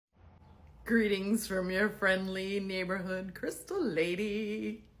Greetings from your friendly neighborhood crystal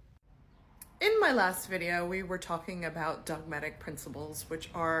lady. In my last video, we were talking about dogmatic principles, which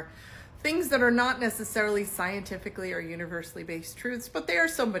are things that are not necessarily scientifically or universally based truths, but they are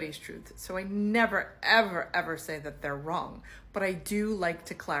somebody's truth. So I never, ever, ever say that they're wrong, but I do like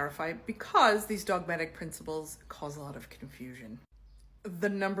to clarify because these dogmatic principles cause a lot of confusion. The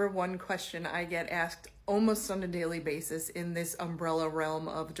number one question I get asked almost on a daily basis in this umbrella realm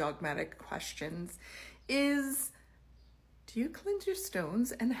of dogmatic questions is, do you cleanse your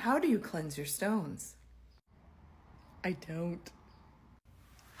stones, and how do you cleanse your stones? I don't.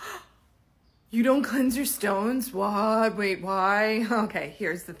 You don't cleanse your stones? What? Wait, why? Okay,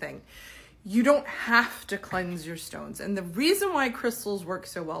 here's the thing. You don't have to cleanse your stones. And the reason why crystals work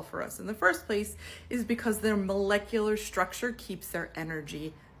so well for us in the first place is because their molecular structure keeps their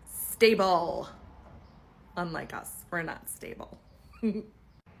energy stable. Unlike us, we're not stable.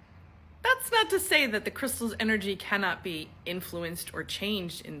 That's not to say that the crystal's energy cannot be influenced or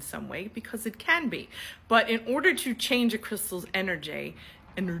changed in some way, because it can be. But in order to change a crystal's energy,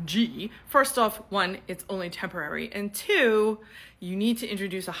 first off, one, it's only temporary, and two, you need to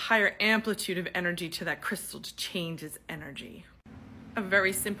introduce a higher amplitude of energy to that crystal to change its energy. A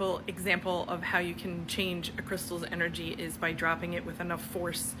very simple example of how you can change a crystal's energy is by dropping it with enough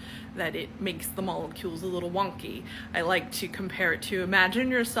force that it makes the molecules a little wonky. I like to compare it to,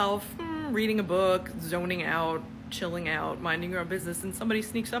 imagine yourself reading a book, zoning out, chilling out, minding your own business, and somebody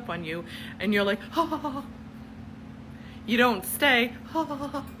sneaks up on you and you're like, ha ha ha. You don't stay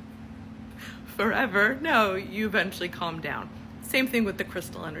forever. No, you eventually calm down. Same thing with the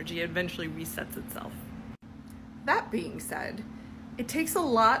crystal energy. It eventually resets itself. That being said, it takes a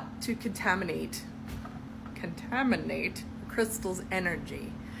lot to contaminate crystal's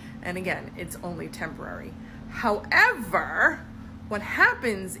energy. And again, it's only temporary. However, what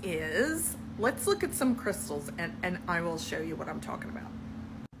happens is, let's look at some crystals and I will show you what I'm talking about.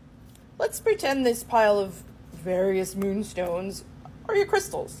 Let's pretend this pile of various moonstones are your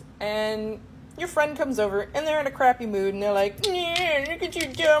crystals, and your friend comes over and they're in a crappy mood and they're like, yeah, look at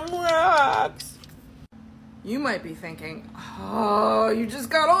your dumb rocks. You might be thinking, oh, you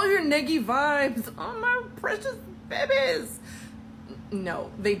just got all your neggy vibes on my precious babies.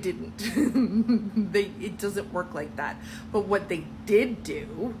 No, they didn't. It doesn't work like that. But what they did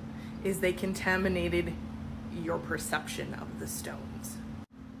do is they contaminated your perception of the stones.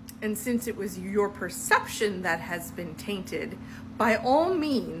 And since it was your perception that has been tainted, by all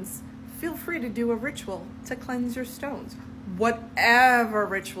means, feel free to do a ritual to cleanse your stones. Whatever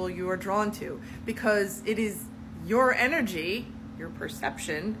ritual you are drawn to, because it is your energy, your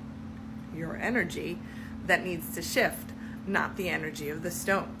perception, your energy that needs to shift, not the energy of the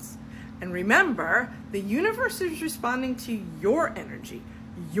stones. And remember, the universe is responding to your energy.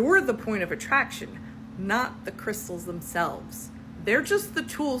 You're the point of attraction, not the crystals themselves. They're just the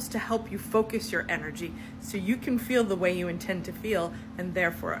tools to help you focus your energy so you can feel the way you intend to feel and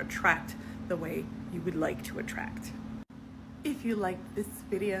therefore attract the way you would like to attract. If you liked this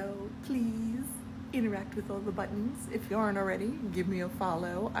video, please interact with all the buttons. If you aren't already, give me a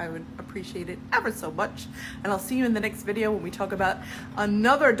follow. I would appreciate it ever so much. And I'll see you in the next video when we talk about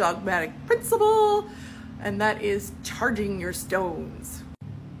another dogmatic principle, and that is charging your stones.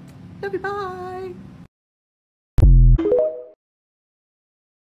 Love you, bye.